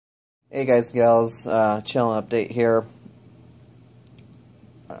Hey guys and gals, channel update here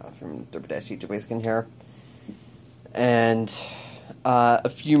from Derby-YouTube here, and a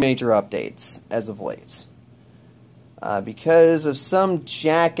few major updates as of late. Because of some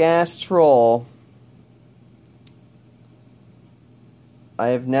jackass troll, I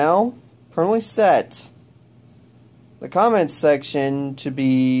have now permanently set the comments section to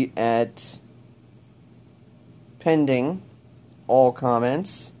be at pending all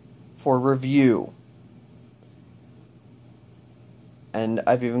comments for review. And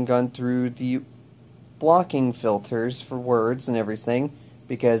I've even gone through the blocking filters for words and everything,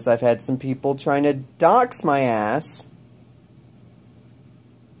 because I've had some people trying to dox my ass.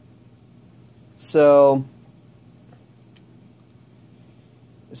 So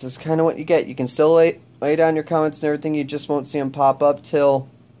this is kind of what you get. You can still lay down your comments and everything, you just won't see them pop up till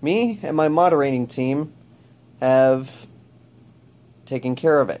me and my moderating team have taken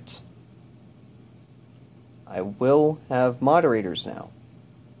care of it. I will have moderators now.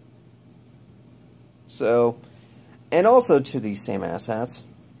 So, and also to these same asshats,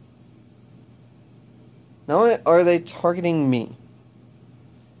 not only are they targeting me,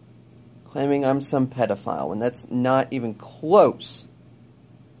 claiming I'm some pedophile, when that's not even close.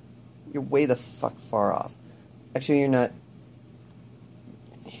 You're way the fuck far off. Actually, you're not.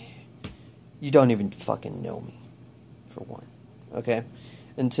 You don't even fucking know me, for one. Okay?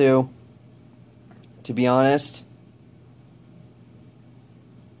 And two, to be honest,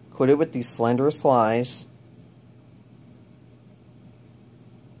 quit it with these slanderous lies.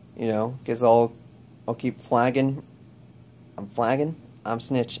 You know, because I'll keep flagging. I'm flagging, I'm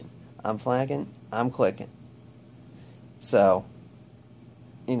snitching. I'm flagging, I'm clicking. So,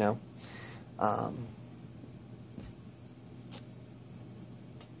 you know,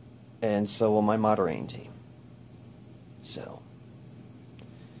 and so will my moderating team. So.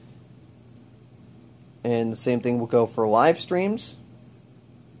 And the same thing will go for live streams.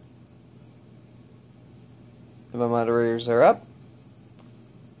 If my moderators are up,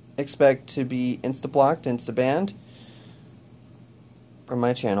 expect to be insta-blocked, insta-banned from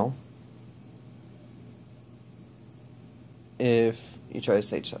my channel if you try to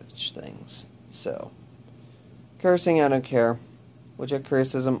say such things. So, cursing, I don't care. Legit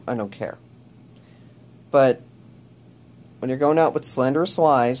criticism, I don't care. But when you're going out with slanderous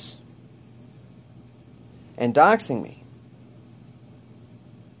lies and doxing me,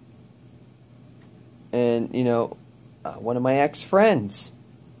 and, you know, one of my ex-friends,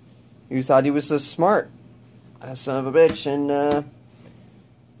 who thought he was so smart, son of a bitch, and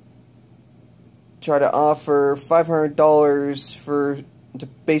try to offer $500 to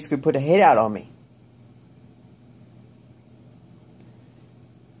basically put a hit out on me.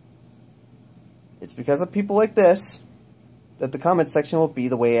 It's because of people like this that the comment section will be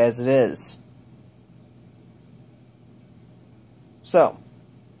the way as it is. So,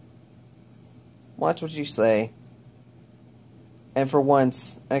 watch what you say, and for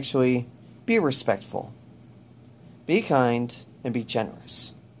once, actually, be respectful, be kind, and be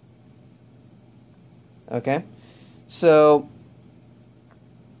generous. Okay? So,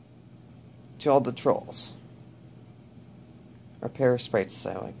 to all the trolls, or parasprites, as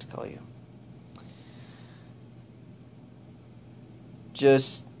I like to call you,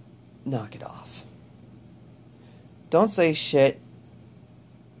 just knock it off. Don't say shit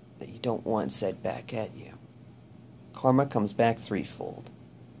that you don't want said back at you. Karma comes back threefold.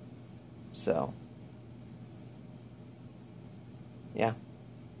 So, yeah.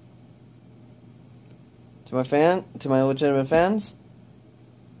 To my legitimate fans,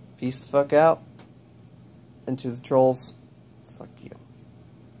 peace the fuck out. And to the trolls, fuck you.